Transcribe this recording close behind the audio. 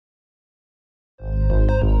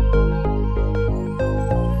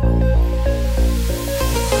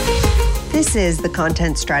This is the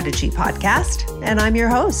Content Strategy Podcast, and I'm your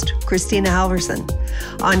host, Kristina Halvorson.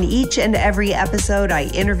 On each and every episode, I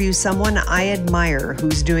interview someone I admire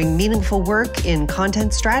who's doing meaningful work in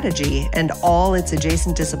content strategy and all its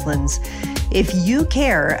adjacent disciplines. If you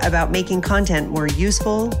care about making content more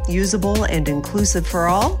useful, usable, and inclusive for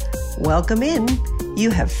all, welcome in. You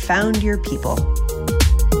have found your people.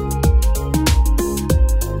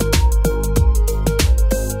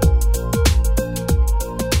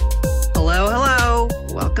 Hello.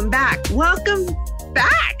 Welcome back.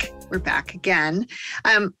 We're back again.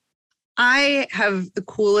 I have the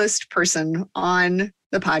coolest person on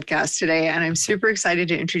the podcast today, and I'm super excited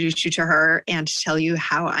to introduce you to her and to tell you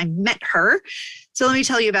how I met her. So let me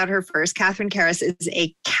tell you about her first. Katherine Karaus is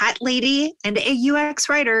a cat lady and a UX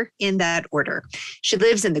writer in that order. She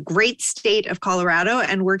lives in the great state of Colorado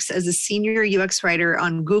and works as a senior UX writer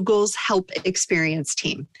on Google's Help Experience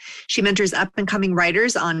team. She mentors up-and-coming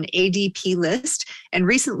writers on ADP List and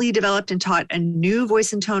recently developed and taught a new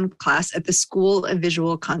voice and tone class at the School of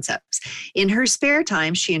Visual Concepts. In her spare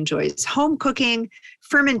time, she enjoys home cooking,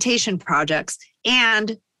 fermentation projects,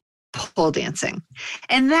 and pole dancing.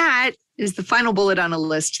 And that is the final bullet on a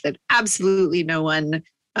list that absolutely no one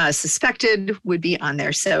suspected would be on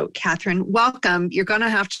there. So, Katherine, welcome. You're going to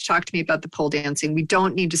have to talk to me about the pole dancing. We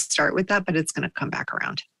don't need to start with that, but it's going to come back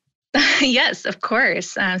around. Yes, of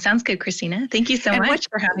course. Sounds good, Kristina. Thank you so much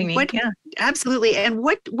for having me. Absolutely. And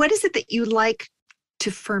what is it that you like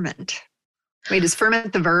to ferment? Wait, is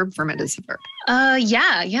ferment the verb? Ferment is the verb.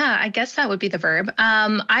 Yeah. I guess that would be the verb.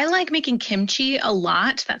 I like making kimchi a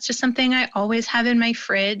lot. That's just something I always have in my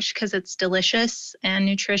fridge because it's delicious and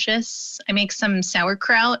nutritious. I make some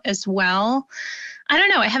sauerkraut as well. I don't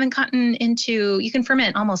know. I haven't gotten into, you can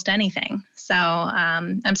ferment almost anything. So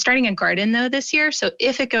I'm starting a garden though this year. So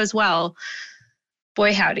if it goes well,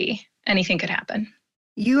 boy, howdy, anything could happen.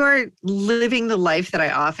 You are living the life that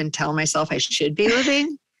I often tell myself I should be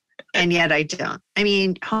living. And yet I don't. I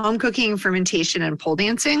mean, home cooking, fermentation, and pole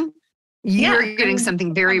dancing, you're getting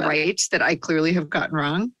something very right that I clearly have gotten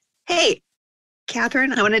wrong. Hey,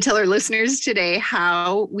 Katherine, I want to tell our listeners today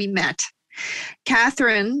how we met.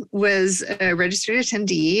 Katherine was a registered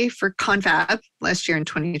attendee for Confab last year in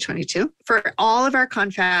 2022. For all of our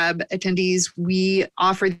Confab attendees, we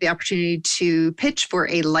offered the opportunity to pitch for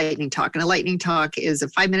a lightning talk. And a lightning talk is a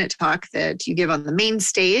 5-minute talk that you give on the main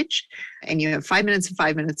stage, and you have 5 minutes and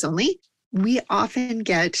 5 minutes only. We often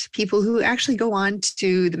get people who actually go on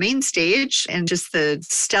to the main stage and just the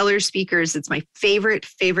stellar speakers. It's my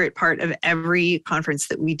favorite part of every conference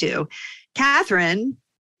that we do. Katherine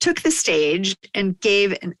took the stage and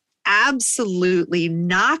gave an absolutely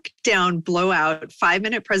knockdown, blowout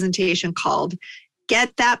 5-minute presentation called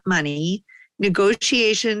Get That Money,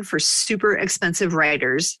 Negotiation for Super Expensive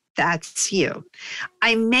Writers. That's you.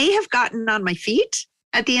 I may have gotten on my feet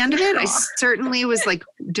at the end of it. I certainly was like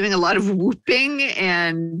doing a lot of whooping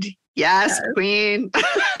and yes. Queen.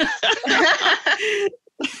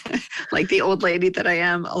 Like the old lady that I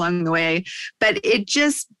am along the way. But it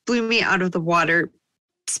just blew me out of the water.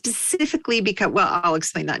 Specifically because, well, I'll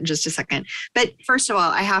explain that in just a second. But first of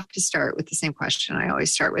all, I have to start with the same question I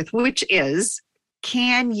always start with, which is,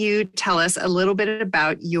 can you tell us a little bit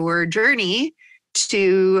about your journey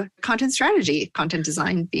to content strategy, content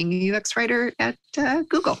design, being a UX writer at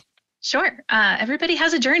Google? Sure. Everybody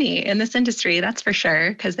has a journey in this industry, that's for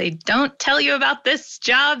sure, because they don't tell you about this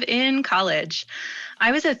job in college.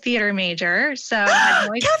 I was a theater major, so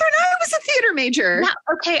Katherine, I was a theater major.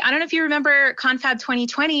 Yeah, okay. I don't know if you remember Confab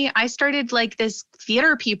 2020. I started like this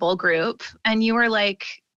theater people group, and you were like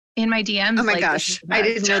in my DMs. Oh my gosh, I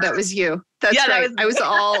didn't know that was you. That's right. I was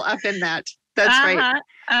all up in that. That's right.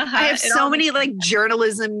 I have so many like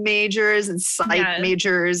journalism majors and psych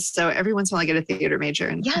majors. So every once in a while I get a theater major,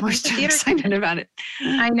 and I'm so excited about it.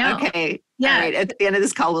 I know. Okay. Yeah. All right. At the end of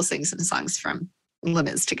this call, we'll sing some songs from Les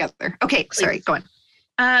Mis together. Okay. Please. Sorry. Go on.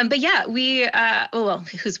 But yeah,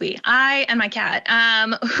 who's we? I and my cat,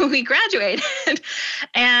 we graduated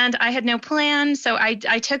and I had no plan. So I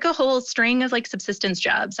took a whole string of like subsistence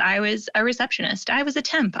jobs. I was a receptionist. I was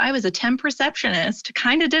a temp receptionist,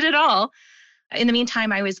 kind of did it all. In the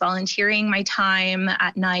meantime, I was volunteering my time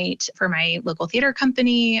at night for my local theater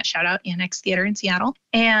company, shout out Annex Theater in Seattle.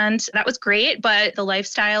 And that was great, but the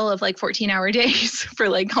lifestyle of like 14-hour days for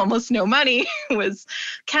like almost no money was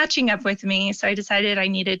catching up with me. So I decided I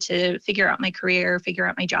needed to figure out my career, figure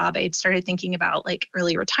out my job. I had started thinking about like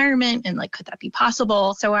early retirement and like, could that be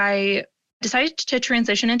possible? So I decided to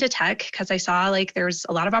transition into tech because I saw like there's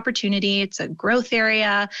a lot of opportunity. It's a growth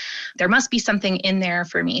area. There must be something in there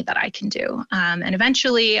for me that I can do. And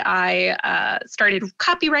eventually I started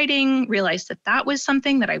copywriting, realized that that was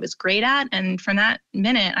something that I was great at. And from that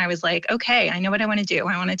minute, I was like, okay, I know what I want to do.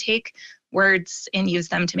 I want to take words and use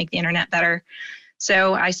them to make the internet better.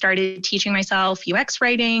 So I started teaching myself UX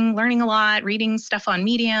writing, learning a lot, reading stuff on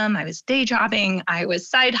Medium. I was day jobbing. I was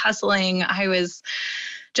side hustling. I was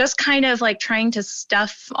just kind of like trying to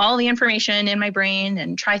stuff all the information in my brain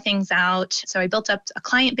and try things out. So I built up a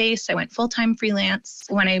client base. I went full-time freelance.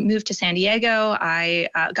 When I moved to San Diego, I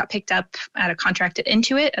got picked up at a contract at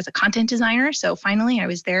Intuit as a content designer. So finally I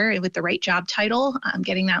was there with the right job title,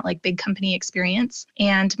 getting that like big company experience.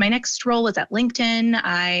 And my next role was at LinkedIn.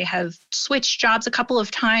 I have switched jobs a couple of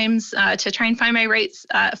times to try and find my right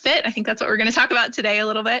fit. I think that's what we're going to talk about today a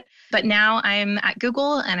little bit. But now I'm at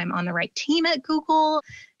Google and I'm on the right team at Google.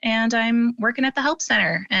 And I'm working at the Help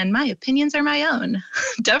Center, and my opinions are my own.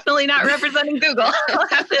 Definitely not representing Google. I'll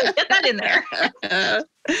have to get that in there.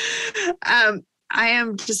 I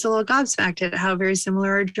am just a little gobsmacked at how very similar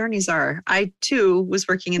our journeys are. I, too, was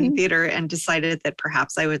working in the theater and decided that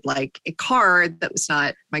perhaps I would like a car that was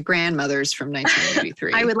not my grandmother's from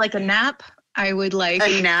 1983. I would like a nap. I would like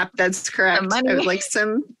a nap. That's correct. Money. I would like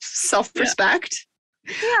some self-respect.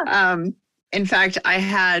 Yeah. In fact,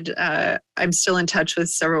 I'm still in touch with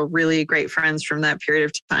several really great friends from that period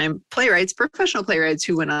of time, playwrights, professional playwrights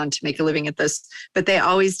who went on to make a living at this, but they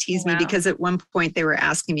always tease me because at one point they were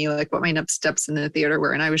asking me like what my next steps in the theater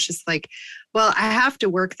were. And I was just like, well, I have to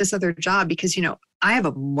work this other job because, I have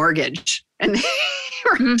a mortgage. And they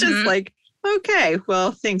were just like, okay,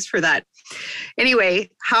 well, thanks for that. Anyway,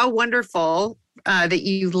 how wonderful that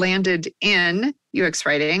you landed in UX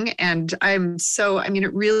writing. And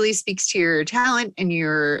it really speaks to your talent and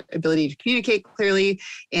your ability to communicate clearly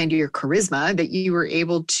and your charisma that you were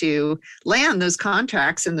able to land those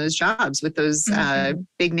contracts and those jobs with those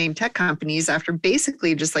big name tech companies after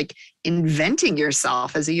basically just like inventing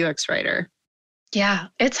yourself as a UX writer. Yeah,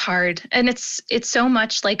 it's hard. And it's so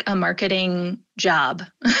much like a marketing job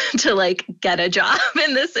to like get a job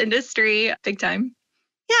in this industry big time.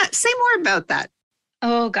 Yeah, say more about that.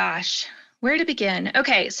 Oh gosh, where to begin?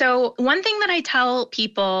 Okay, so one thing that I tell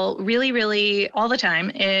people really, really all the time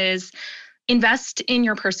is invest in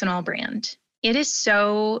your personal brand. It is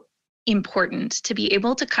so important to be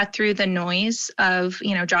able to cut through the noise of,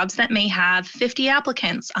 jobs that may have 50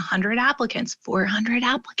 applicants, 100 applicants, 400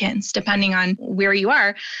 applicants, depending on where you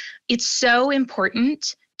are. It's so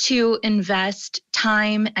important to invest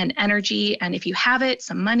time and energy, and if you have it,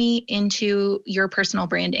 some money into your personal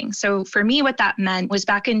branding. So for me, what that meant was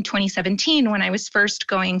back in 2017, when I was first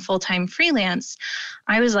going full-time freelance,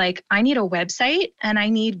 I was like, I need a website and I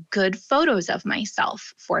need good photos of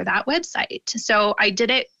myself for that website. So I did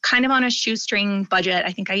it kind of on a shoestring budget.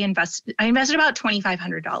 I think I invested about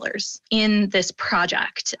 $2,500 in this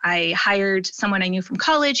project. I hired someone I knew from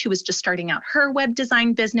college who was just starting out her web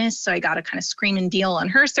design business. So I got a kind of screaming deal on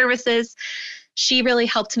her services. She really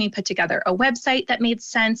helped me put together a website that made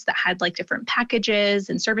sense, that had like different packages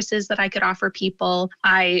and services that I could offer people.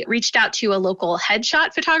 I reached out to a local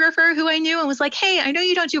headshot photographer who I knew and was like, hey, I know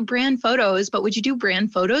you don't do brand photos, but would you do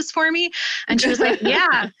brand photos for me? And she was like,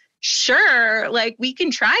 yeah. Sure, like we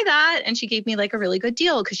can try that. And she gave me like a really good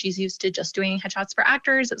deal because she's used to just doing headshots for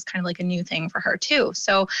actors. It was kind of like a new thing for her too.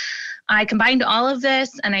 So I combined all of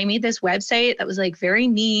this and I made this website that was like very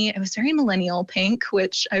neat. It was very millennial pink,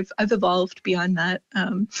 which I've evolved beyond that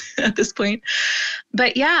at this point.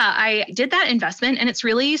 But yeah, I did that investment and it's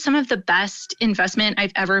really some of the best investment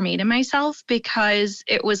I've ever made in myself because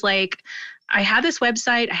it was like, I had this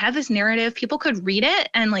website, I had this narrative, people could read it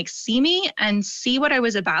and like see me and see what I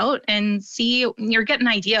was about and get an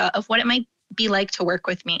idea of what it might be like to work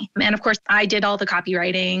with me. And of course, I did all the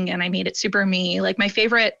copywriting and I made it super me. Like my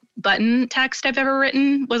favorite button text I've ever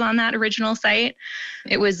written was on that original site.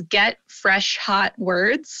 It was get fresh, hot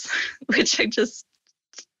words, which I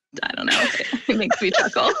don't know, it makes me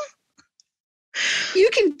chuckle. You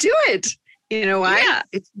can do it. You know why?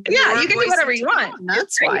 Yeah, you can do whatever you want.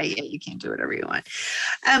 That's why you can do whatever you want.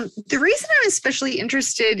 The reason I'm especially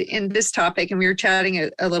interested in this topic, and we were chatting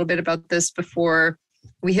a little bit about this before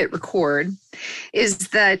we hit record, is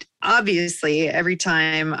that obviously every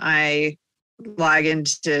time I log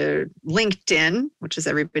into LinkedIn, which is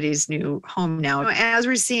everybody's new home now, as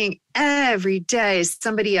we're seeing every day,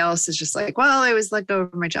 somebody else is just like, well, I was let go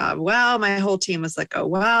of my job. Well, my whole team was let go.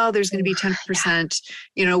 Well, there's going to be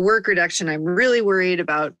 10%, work reduction. I'm really worried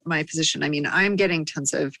about my position. I mean, I'm getting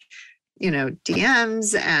tons of,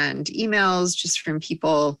 DMs and emails just from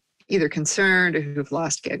people, either concerned or who've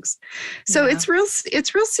lost gigs. So Yeah. it's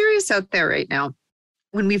real serious out there right now.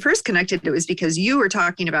 When we first connected, it was because you were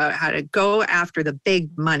talking about how to go after the big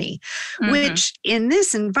money, which in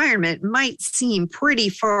this environment might seem pretty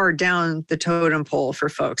far down the totem pole for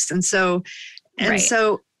folks. And so,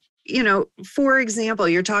 for example,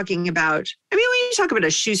 you're talking about, when you talk about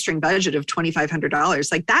a shoestring budget of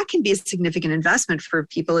 $2,500, like that can be a significant investment for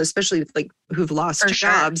people, especially like who've lost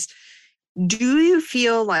jobs. Sure. Do you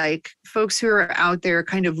feel like folks who are out there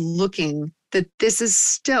kind of looking that this is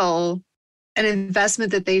still an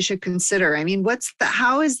investment that they should consider?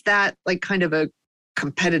 How is that like kind of a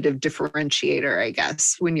competitive differentiator, I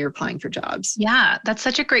guess, when you're applying for jobs? Yeah, that's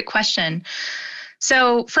such a great question.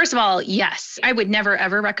 So first of all, yes, I would never,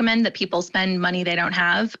 ever recommend that people spend money they don't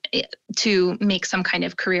have to make some kind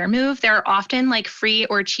of career move. There are often like free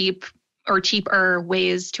or cheaper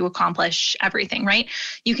ways to accomplish everything, right?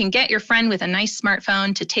 You can get your friend with a nice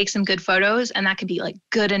smartphone to take some good photos, and that could be like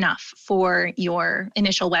good enough for your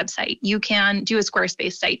initial website. You can do a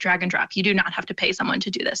Squarespace site, drag and drop. You do not have to pay someone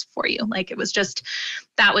to do this for you. Like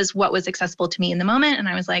that was what was accessible to me in the moment. And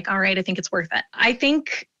I was like, all right, I think it's worth it. I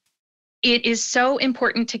think it is so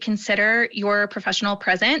important to consider your professional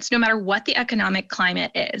presence, no matter what the economic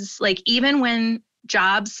climate is. Like even when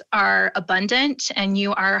jobs are abundant and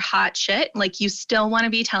you are hot shit, like you still want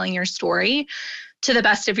to be telling your story to the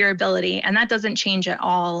best of your ability. And that doesn't change at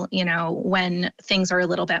all, when things are a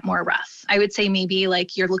little bit more rough. I would say maybe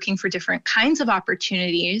like you're looking for different kinds of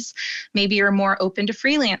opportunities. Maybe you're more open to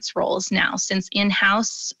freelance roles now, since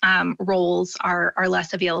in-house roles are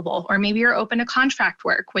less available. Or maybe you're open to contract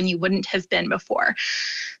work when you wouldn't have been before.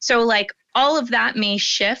 So like all of that may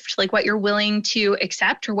shift, like what you're willing to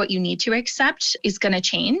accept or what you need to accept is going to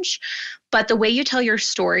change. But the way you tell your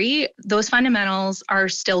story, those fundamentals are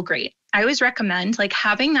still great. I always recommend like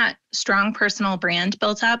having that strong personal brand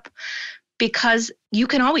built up, because you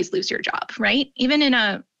can always lose your job, right? Even in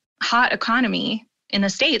a hot economy in the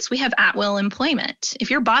States, we have at-will employment.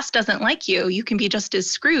 If your boss doesn't like you, you can be just as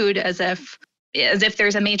screwed as if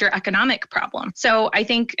there's a major economic problem. So I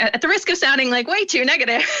think, at the risk of sounding like way too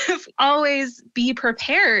negative, always be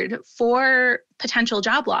prepared for potential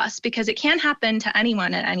job loss, because it can happen to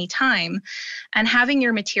anyone at any time. And having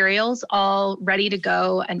your materials all ready to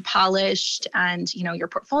go and polished and, your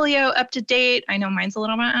portfolio up to date. I know mine's a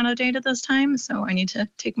little bit out of date at this time, so I need to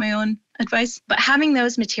take my own advice. But having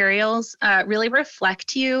those materials really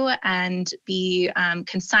reflect you and be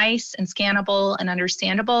concise and scannable and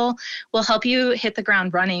understandable will help you hit the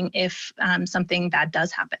ground running if something bad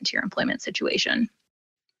does happen to your employment situation.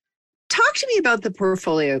 Talk to me about the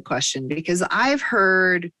portfolio question, because I've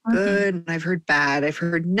heard good and I've heard bad. I've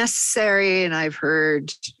heard necessary and I've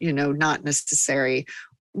heard, not necessary.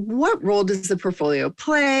 What role does the portfolio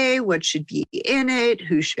play? What should be in it?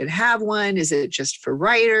 Who should have one? Is it just for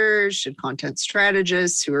writers? Should content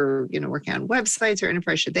strategists who are, working on websites or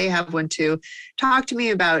enterprise, should they have one too? Talk to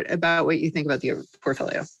me about what you think about the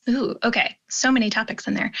portfolio. Ooh, okay. So many topics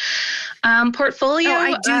in there. Portfolio. Oh,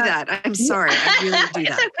 I do that. I'm sorry. I really do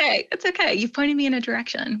that. It's okay. It's okay. You've pointed me in a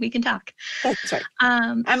direction. We can talk. That's right.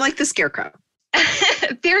 I'm like the scarecrow.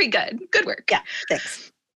 Very good. Good work. Yeah,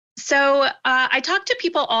 thanks. So I talk to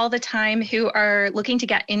people all the time who are looking to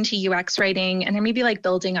get into UX writing, and they're maybe like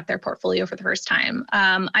building up their portfolio for the first time.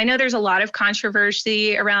 I know there's a lot of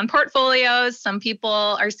controversy around portfolios. Some people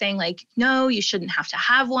are saying like, no, you shouldn't have to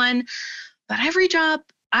have one. But every job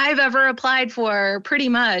I've ever applied for pretty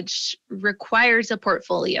much requires a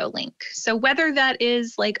portfolio link. So whether that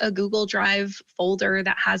is like a Google Drive folder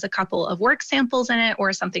that has a couple of work samples in it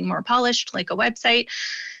or something more polished like a website,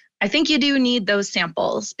 I think you do need those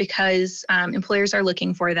samples, because employers are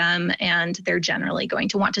looking for them, and they're generally going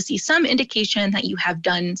to want to see some indication that you have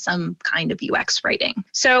done some kind of UX writing.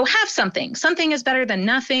 So have something. Something is better than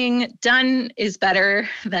nothing. Done is better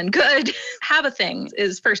than good. Have a thing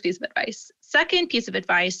is first piece of advice. Second piece of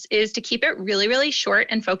advice is to keep it really, really short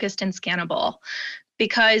and focused and scannable,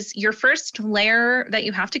 because your first layer that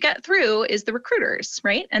you have to get through is the recruiters,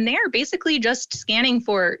 right? And they are basically just scanning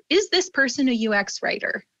for, is this person a UX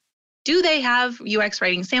writer? Do they have UX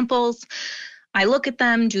writing samples? I look at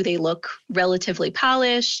them. Do they look relatively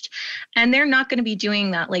polished? And they're not going to be doing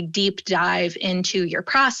that like deep dive into your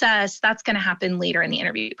process. That's going to happen later in the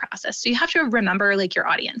interview process. So you have to remember like your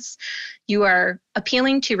audience. You are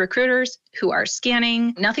appealing to recruiters who are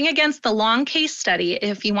scanning. Nothing against the long case study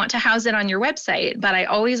if you want to house it on your website, but I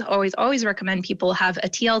always recommend people have a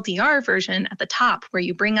TLDR version at the top where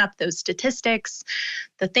you bring up those statistics,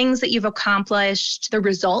 the things that you've accomplished, the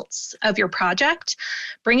results of your project.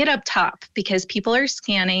 Bring it up top because people are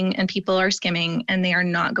scanning and people are skimming and they are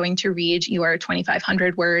not going to read your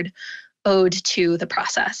 2,500 word ode to the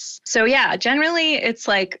process. So yeah, generally it's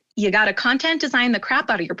like you got to content design the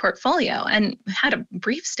crap out of your portfolio, and had a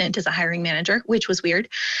brief stint as a hiring manager, which was weird.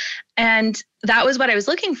 And that was what I was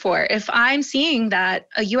looking for. If I'm seeing that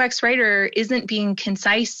a UX writer isn't being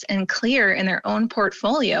concise and clear in their own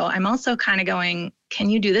portfolio, I'm also kind of going,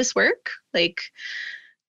 can you do this work? Like,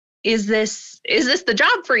 is this the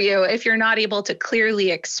job for you if you're not able to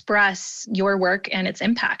clearly express your work and its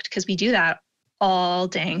impact? Because we do that all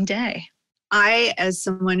dang day. I, as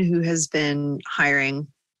someone who has been hiring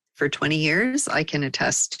for 20 years, I can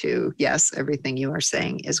attest to, yes, everything you are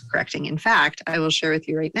saying is correcting. In fact, I will share with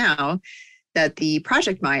you right now that the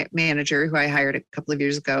project manager who I hired a couple of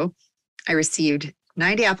years ago, I received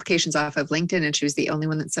 90 applications off of LinkedIn, and she was the only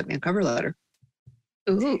one that sent me a cover letter.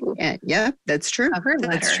 Ooh. And yeah, that's true.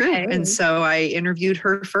 That's true. Hey. And so I interviewed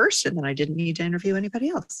her first, and then I didn't need to interview anybody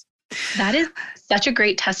else. That is such a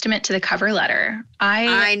great testament to the cover letter.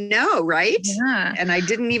 I know, right? Yeah. And I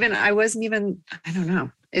don't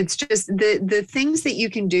know. It's just the things that you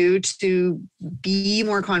can do to be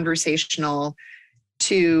more conversational,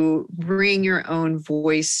 to bring your own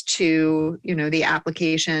voice to, the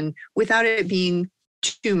application without it being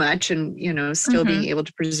too much, and, still being able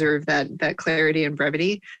to preserve that clarity and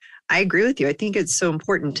brevity. I agree with you. I think it's so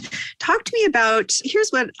important. Talk to me about,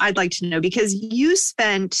 here's what I'd like to know, because you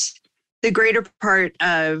spent the greater part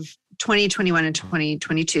of 2021 and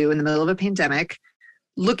 2022 in the middle of a pandemic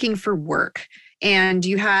looking for work. And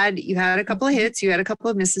you had a couple of hits, you had a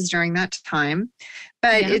couple of misses during that time,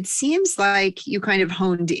 but It seems like you kind of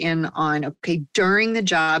honed in on, okay, during the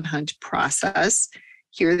job hunt process,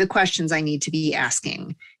 here are the questions I need to be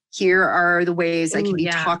asking. Here are the ways I can be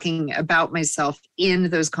talking about myself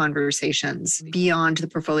in those conversations beyond the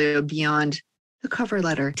portfolio, beyond the cover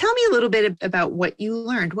letter. Tell me a little bit about what you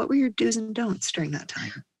learned. What were your do's and don'ts during that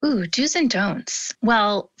time? Ooh, do's and don'ts.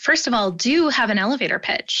 Well, first of all, do have an elevator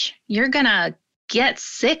pitch. You're going to get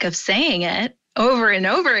sick of saying it over and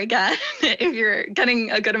over again if you're getting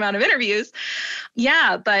a good amount of interviews.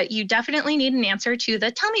 Yeah, but you definitely need an answer to the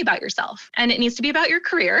tell me about yourself. And it needs to be about your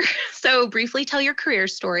career. So briefly tell your career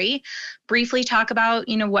story. Briefly talk about,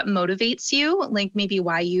 what motivates you, like maybe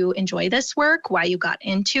why you enjoy this work, why you got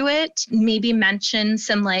into it. Maybe mention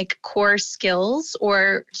some like core skills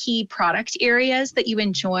or key product areas that you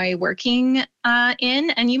enjoy working in.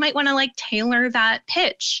 And you might want to like tailor that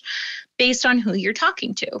pitch based on who you're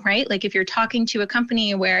talking to, right? Like if you're talking to a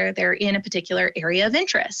company where they're in a particular area of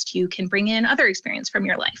interest, you can bring in other experience from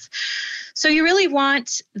your life. So you really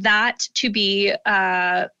want that to be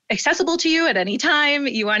accessible to you at any time.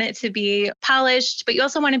 You want it to be polished, but you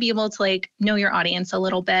also want to be able to like know your audience a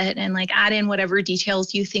little bit and like add in whatever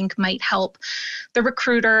details you think might help the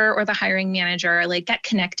recruiter or the hiring manager like get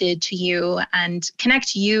connected to you and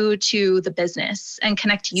connect you to the business and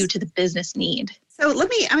connect you to the business need. So I'm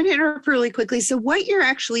going to interrupt really quickly. So what you're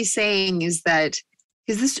actually saying is that,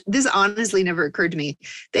 because this honestly never occurred to me,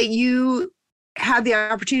 that you had the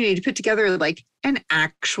opportunity to put together like an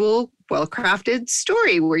actual well-crafted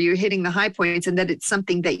story where you're hitting the high points, and that it's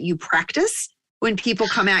something that you practice when people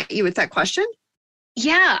come at you with that question?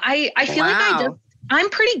 Yeah, I feel like I'm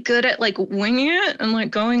pretty good at like winging it and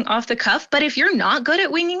like going off the cuff. But if you're not good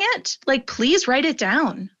at winging it, like please write it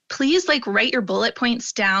down. Please like write your bullet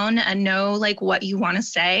points down and know like what you want to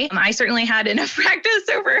say. I certainly had enough practice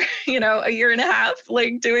over, a year and a half,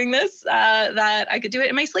 like doing this, that I could do it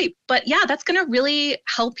in my sleep. But yeah, that's going to really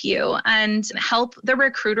help you and help the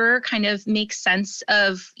recruiter kind of make sense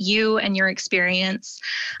of you and your experience.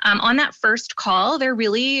 On that first call, they're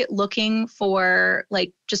really looking for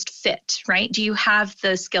like just fit, right? Do you have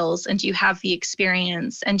the skills and do you have the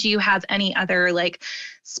experience and do you have any other like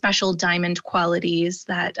special diamond qualities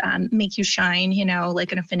that make you shine,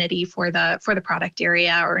 like an affinity for the product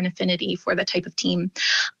area or an affinity for the type of team.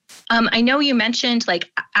 I know you mentioned like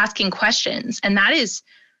asking questions, and that is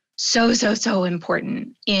so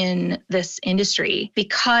important in this industry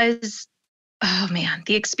because oh man,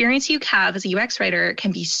 the experience you have as a UX writer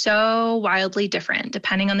can be so wildly different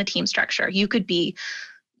depending on the team structure. You could be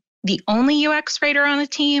the only UX writer on the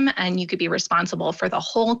team, and you could be responsible for the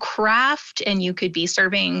whole craft, and you could be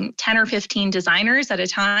serving 10 or 15 designers at a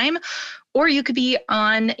time, or you could be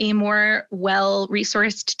on a more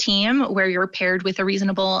well-resourced team where you're paired with a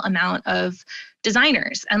reasonable amount of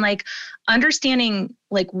designers, and like understanding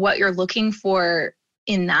like what you're looking for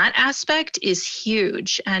in that aspect is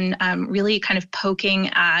huge. And really kind of poking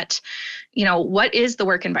at, what is the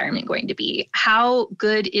work environment going to be? How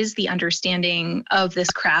good is the understanding of this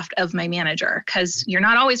craft of my manager? Because you're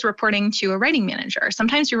not always reporting to a writing manager.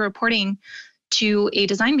 Sometimes you're reporting to a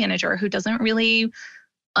design manager who doesn't really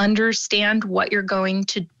understand what you're going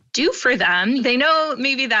to do for them. They know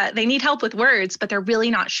maybe that they need help with words, but they're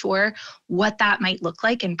really not sure what that might look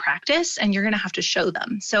like in practice. And you're going to have to show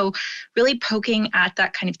them. So really poking at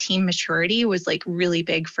that kind of team maturity was like really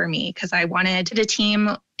big for me, because I wanted a team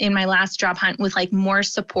in my last job hunt with like more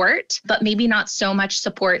support, but maybe not so much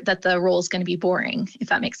support that the role is going to be boring, if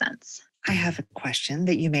that makes sense. I have a question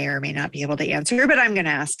that you may or may not be able to answer, but I'm going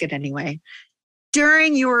to ask it anyway.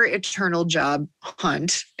 During your eternal job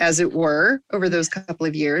hunt, as it were, over those couple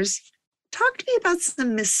of years, talk to me about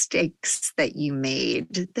some mistakes that you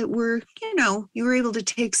made that were, you were able to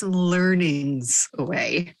take some learnings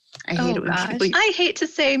away. I hate to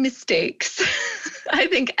say mistakes. I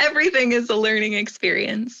think everything is a learning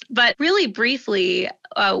experience. But really briefly,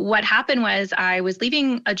 what happened was I was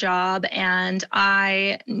leaving a job and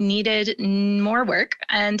I needed more work.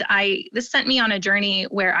 And this sent me on a journey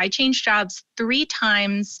where I changed jobs 3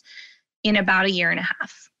 times in about a year and a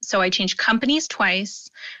half. So I changed companies twice.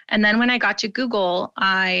 And then when I got to Google,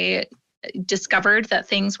 I discovered that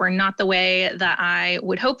things were not the way that I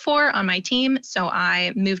would hope for on my team. So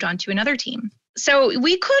I moved on to another team. So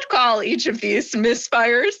we could call each of these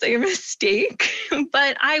misfires a mistake,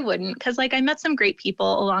 but I wouldn't, because like I met some great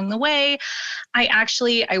people along the way.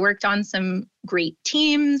 I worked on some great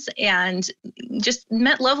teams and just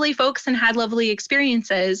met lovely folks and had lovely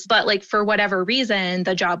experiences. But like for whatever reason,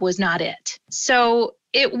 the job was not it. So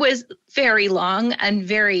it was very long and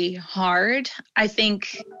very hard. I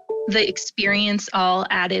think the experience all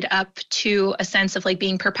added up to a sense of like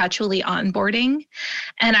being perpetually onboarding.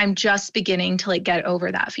 And I'm just beginning to like get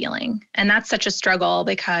over that feeling. And that's such a struggle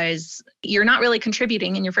because you're not really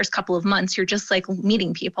contributing in your first couple of months. You're just like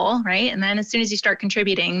meeting people, right? And then as soon as you start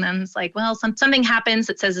contributing, then it's like, well, something happens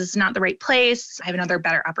that says it's not the right place. I have another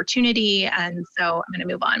better opportunity. And so I'm going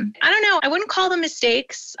to move on. I don't know. I wouldn't call them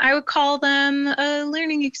mistakes. I would call them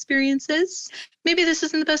learning experiences. Maybe this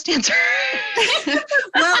isn't the best answer. Well,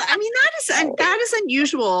 I mean, that is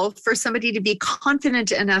unusual for somebody to be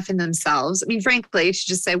confident enough in themselves. I mean, frankly, to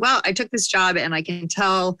just say, well, I took this job and I can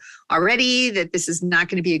tell already that this is not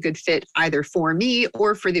going to be a good fit either for me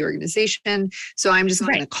or for the organization. So I'm just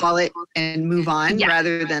going to call it and move on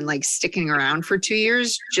rather than like sticking around for 2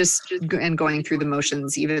 years and going through the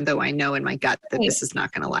motions, even though I know in my gut that this is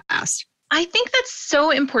not going to last. I think that's so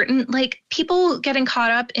important. Like people getting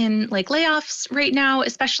caught up in like layoffs right now,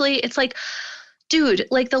 especially, it's like, dude,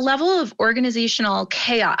 like the level of organizational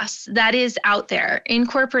chaos that is out there in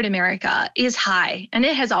corporate America is high, and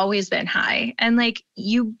it has always been high. And like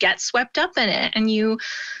you get swept up in it, and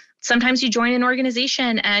sometimes you join an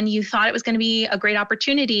organization and you thought it was going to be a great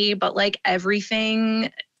opportunity, but like everything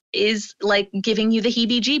is like giving you the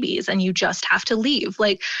heebie-jeebies and you just have to leave.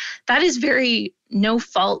 Like that is very no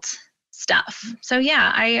fault stuff. So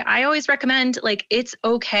yeah, I always recommend like it's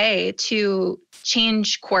okay to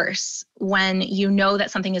change course when you know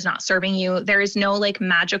that something is not serving you. There is no like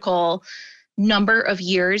magical number of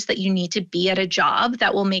years that you need to be at a job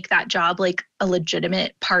that will make that job like a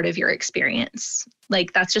legitimate part of your experience.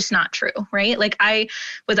 Like that's just not true, right? Like I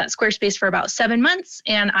was at Squarespace for about 7 months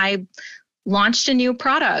and I launched a new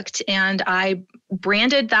product and I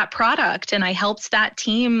branded that product and I helped that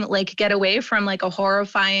team like get away from like a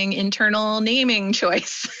horrifying internal naming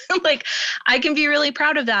choice. Like I can be really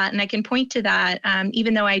proud of that and I can point to that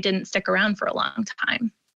even though I didn't stick around for a long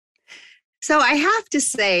time. So I have to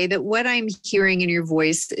say that what I'm hearing in your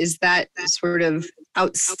voice is that sort of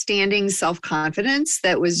outstanding self-confidence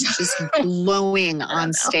that was just glowing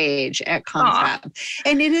on stage at Confab.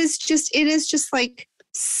 And it is just like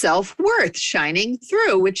self-worth shining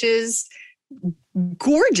through, which is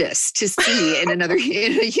gorgeous to see in a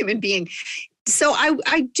human being. So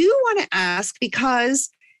I do want to ask because,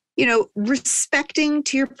 respecting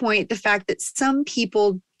to your point, the fact that some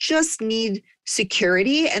people just need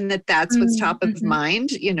security and that's what's top of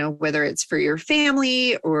mind, whether it's for your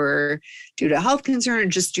family or due to health concern or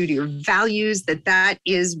just due to your values, that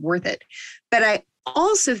is worth it. But I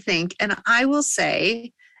also think, and I will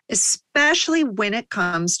say, especially when it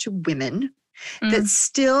comes to women, that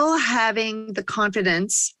still having the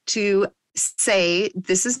confidence to say,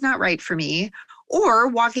 this is not right for me, or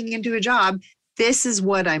walking into a job, this is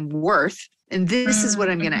what I'm worth, and this is what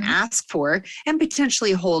I'm going to ask for and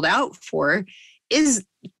potentially hold out for, is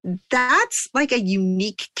that's like a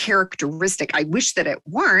unique characteristic. I wish that it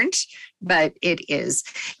weren't, but it is.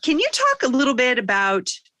 Can you talk a little bit about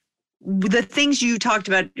the things you talked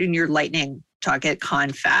about in your lightning talk at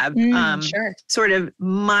Confab? Sure. Sort of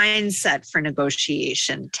mindset for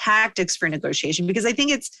negotiation, tactics for negotiation, because I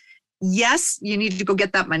think it's, yes, you need to go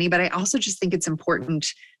get that money, but I also just think it's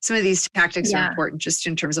important. Some of these tactics are important just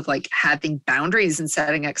in terms of like having boundaries and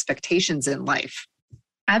setting expectations in life.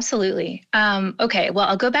 Absolutely. Okay, well,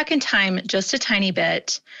 I'll go back in time just a tiny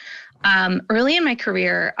bit. Early in my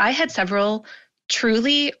career, I had several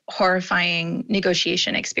truly horrifying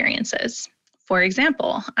negotiation experiences. For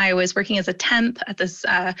example, I was working as a temp at this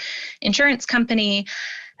insurance company,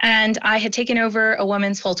 and I had taken over a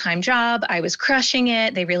woman's full-time job. I was crushing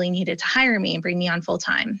it. They really needed to hire me and bring me on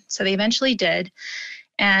full-time. So they eventually did.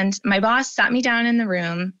 And my boss sat me down in the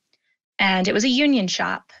room, and it was a union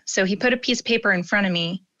shop. So he put a piece of paper in front of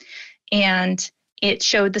me, and it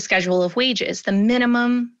showed the schedule of wages, the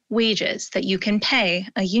minimum wages that you can pay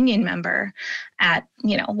a union member at,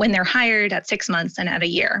 when they're hired, at 6 months and at a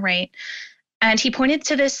year, right? And he pointed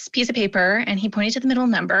to this piece of paper, and he pointed to the middle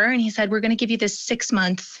number, and he said, we're going to give you this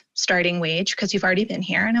 6-month starting wage because you've already been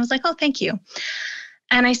here. And I was like, oh, thank you.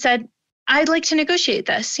 And I said, I'd like to negotiate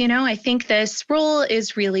this. I think this role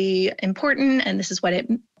is really important, and this is what it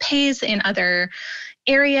pays in other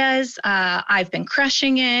areas. I've been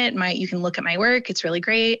crushing it. You can look at my work. It's really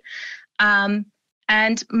great.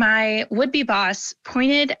 And my would-be boss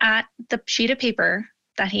pointed at the sheet of paper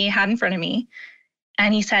that he had in front of me,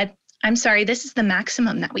 and he said, I'm sorry, this is the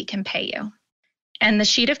maximum that we can pay you. And the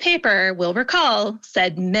sheet of paper, we'll recall,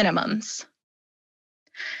 said minimums.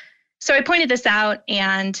 So I pointed this out,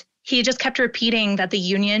 and he just kept repeating that the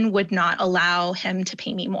union would not allow him to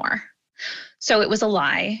pay me more. So it was a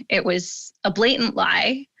lie. It was a blatant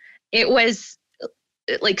lie. It was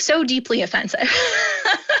like so deeply offensive.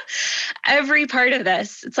 Every part of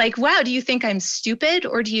this, it's like, wow, do you think I'm stupid,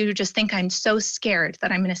 or do you just think I'm so scared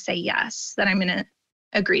that I'm going to say yes, that I'm going to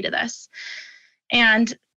agree to this?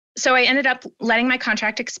 And so I ended up letting my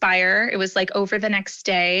contract expire. It was like over the next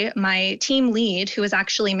day. My team lead, who was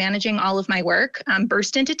actually managing all of my work,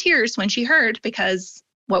 burst into tears when she heard, because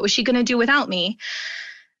what was she going to do without me?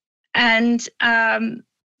 And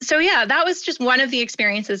so, yeah, that was just one of the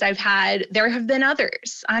experiences I've had. There have been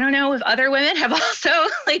others. I don't know if other women have also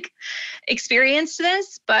experienced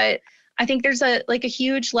this, but I think there's a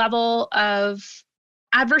huge level of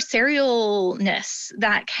adversarialness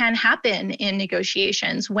that can happen in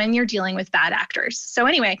negotiations when you're dealing with bad actors. So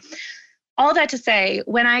anyway, all that to say,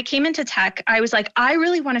 when I came into tech, I was like, I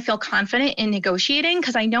really want to feel confident in negotiating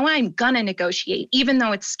because I know I'm going to negotiate, even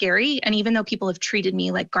though it's scary and even though people have treated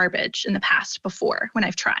me like garbage in the past before when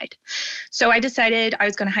I've tried. So I decided I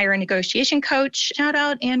was going to hire a negotiation coach. Shout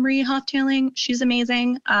out Anne-Marie Hoftailing. She's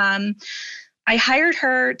amazing. I hired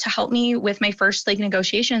her to help me with my first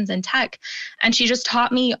negotiations in tech. And she just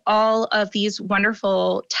taught me all of these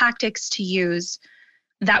wonderful tactics to use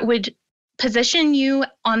that would position you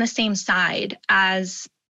on the same side as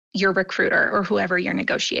your recruiter or whoever you're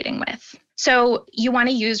negotiating with. So you want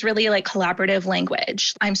to use really collaborative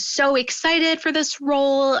language. I'm so excited for this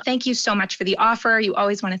role. Thank you so much for the offer. You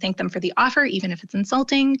always want to thank them for the offer, even if it's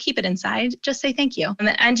insulting. Keep it inside. Just say thank you.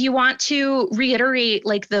 And you want to reiterate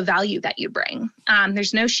the value that you bring.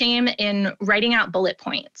 There's no shame in writing out bullet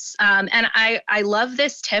points. And I love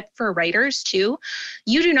this tip for writers too.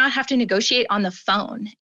 You do not have to negotiate on the phone.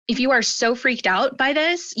 If you are so freaked out by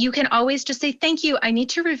this, you can always just say, thank you, I need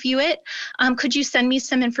to review it. Could you send me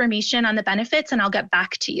some information on the benefits and I'll get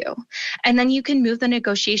back to you? And then you can move the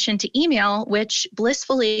negotiation to email, which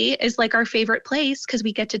blissfully is our favorite place because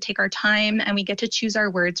we get to take our time and we get to choose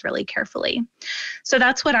our words really carefully. So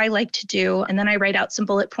that's what I like to do. And then I write out some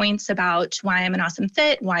bullet points about why I'm an awesome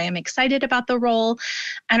fit, why I'm excited about the role.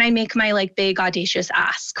 And I make my big audacious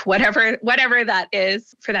ask, whatever that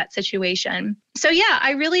is for that situation. So yeah,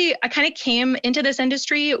 I kind of came into this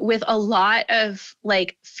industry with a lot of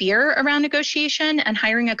fear around negotiation, and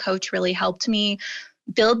hiring a coach really helped me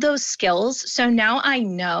build those skills. So now I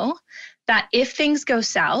know that if things go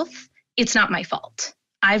south, it's not my fault.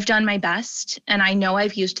 I've done my best and I know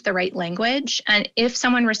I've used the right language. And if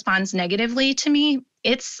someone responds negatively to me,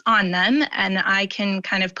 it's on them, and I can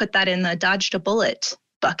kind of put that in the dodged a bullet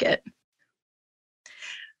bucket.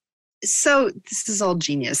 So this is all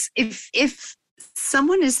genius. If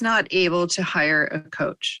someone is not able to hire a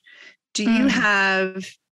coach, do you have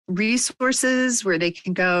resources where they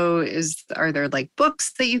can go? Are there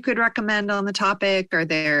books that you could recommend on the topic? Are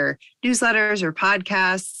there newsletters or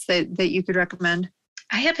podcasts that you could recommend?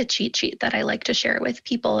 I have a cheat sheet that I like to share with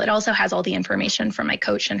people. It also has all the information from my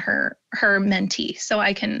coach and her mentee. So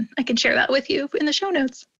I can share that with you in the show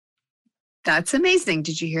notes. That's amazing.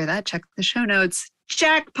 Did you hear that? Check the show notes.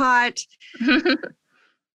 Jackpot.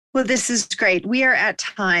 Well, this is great. We are at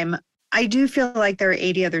time. I do feel like there are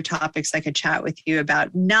 80 other topics I could chat with you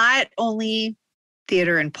about, not only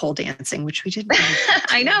theater and pole dancing, which we didn't. Really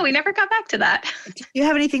I know. We never got back to that. Do you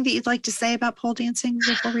have anything that you'd like to say about pole dancing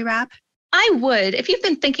before we wrap? I would. If you've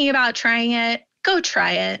been thinking about trying it, go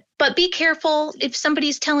try it. But be careful. If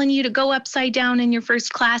somebody's telling you to go upside down in your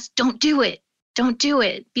first class, don't do it. Don't do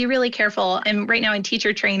it. Be really careful. I'm right now in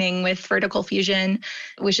teacher training with Vertical Fusion,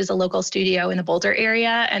 which is a local studio in the Boulder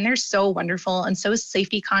area. And they're so wonderful and so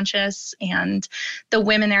safety conscious. And the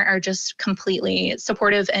women there are just completely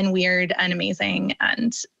supportive and weird and amazing.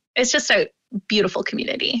 And it's just a beautiful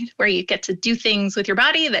community where you get to do things with your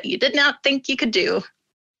body that you did not think you could do.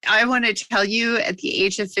 I want to tell you, at the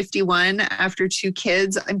age of 51, after 2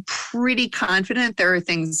 kids, I'm pretty confident there are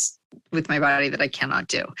things with my body that I cannot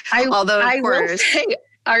do. Although, of course, will say,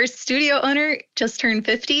 our studio owner just turned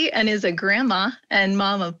 50 and is a grandma and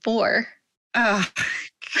mom of 4. Oh,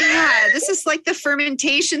 God, this is like the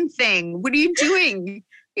fermentation thing. What are you doing?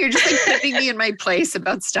 You're just like putting me in my place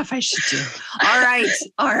about stuff I should do. All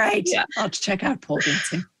right. Yeah. I'll check out pole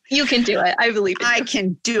dancing. You can do it. I believe in you. I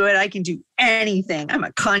can do it. I can do anything. I'm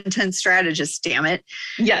a content strategist, damn it.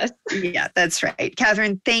 Yes. Yeah, that's right.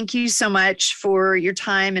 Katherine, thank you so much for your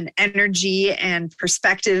time and energy and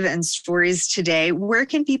perspective and stories today. Where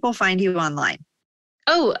can people find you online?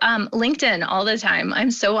 Oh, LinkedIn all the time.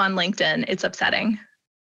 I'm so on LinkedIn. It's upsetting.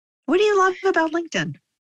 What do you love about LinkedIn?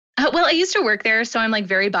 Well, I used to work there, so I'm like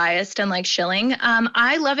very biased and like shilling.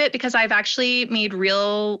 I love it because I've actually made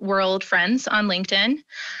real world friends on LinkedIn.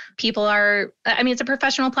 People are, it's a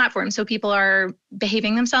professional platform, so people are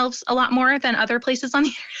behaving themselves a lot more than other places on the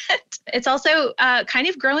internet. It's also kind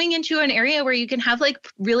of growing into an area where you can have like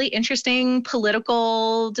really interesting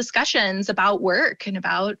political discussions about work and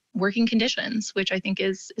about working conditions, which I think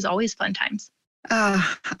is always fun times.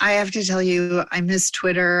 I have to tell you, I miss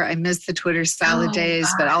Twitter. I miss the Twitter salad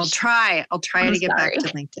days, but I'll try to get back to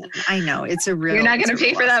LinkedIn. I know it's a real. You're not going to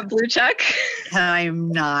pay for that blue check? I'm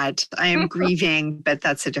not. I am grieving, but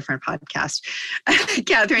that's a different podcast.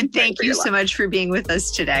 Katherine, thank you so much for being with us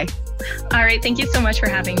today. All right. Thank you so much for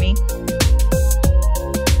having me.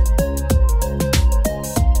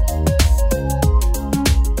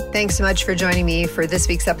 Thanks so much for joining me for this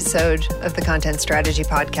week's episode of the Content Strategy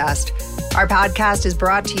Podcast. Our podcast is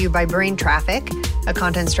brought to you by Brain Traffic, a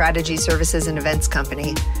content strategy services and events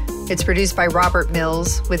company. It's produced by Robert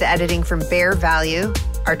Mills with editing from Bear Value.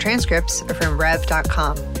 Our transcripts are from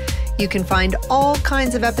rev.com. You can find all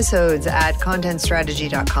kinds of episodes at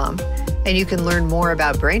contentstrategy.com, and you can learn more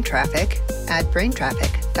about Brain Traffic at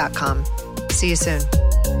braintraffic.com. See you soon.